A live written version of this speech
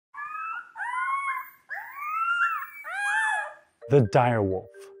The Direwolf,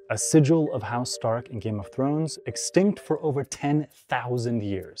 a sigil of House Stark in Game of Thrones, extinct for over 10,000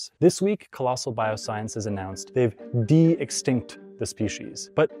 years. This week, Colossal Biosciences announced they've de-extinct the species.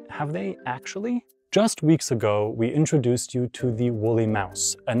 But have they actually? Just weeks ago, we introduced you to the woolly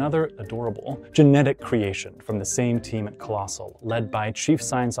mouse, another adorable genetic creation from the same team at Colossal, led by Chief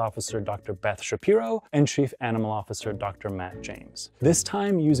Science Officer Dr. Beth Shapiro and Chief Animal Officer Dr. Mattjames. This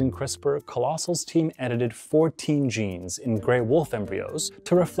time, using CRISPR, Colossal's team edited 14 genes in gray wolf embryos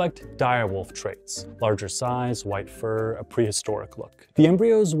to reflect direwolf traits: larger size, white fur, a prehistoric look. The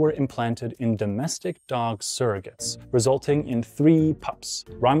embryos were implanted in domestic dog surrogates, resulting in 3 pups: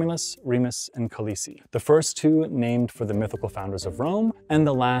 Romulus, Remus, and Khaleesi. The first 2 named for the mythical founders of Rome, and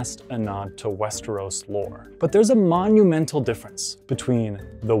the last a nod to Westeros lore. But there's a monumental difference between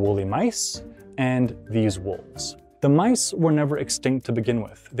the woolly mice and these wolves. The mice were never extinct to begin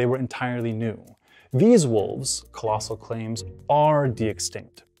with. They were entirely new. These wolves, Colossal claims, are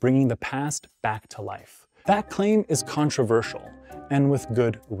de-extinct, bringing the past back to life. That claim is controversial, and with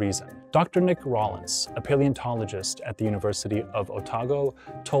good reason. Dr. Nick Rollins, a paleontologist at the University of Otago,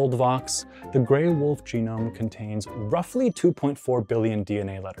 told Vox, the gray wolf genome contains roughly 2.4 billion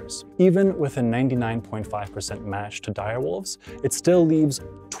DNA letters. Even with a 99.5% match to direwolves, it still leaves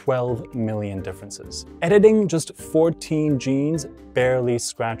 12 million differences. Editing just 14 genes barely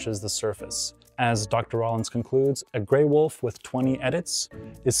scratches the surface. As Dr. Rollins concludes, a gray wolf with 20 edits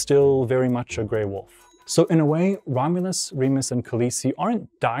is still very much a gray wolf. So in a way, Romulus, Remus, and Khaleesi aren't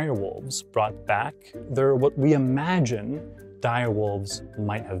direwolves brought back. They're what we imagine direwolves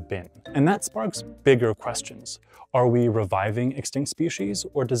might have been. And that sparks bigger questions. Are we reviving extinct species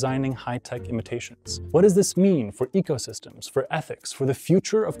or designing high-tech imitations? What does this mean for ecosystems, for ethics, for the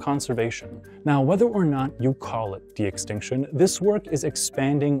future of conservation? Now, whether or not you call it de-extinction, this work is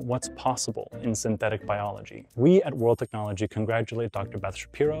expanding what's possible in synthetic biology. We at World Technology congratulate Dr. Beth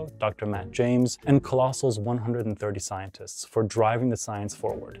Shapiro, Dr. Mattjames, and Colossal's 130 scientists for driving the science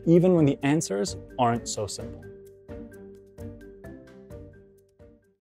forward, even when the answers aren't so simple.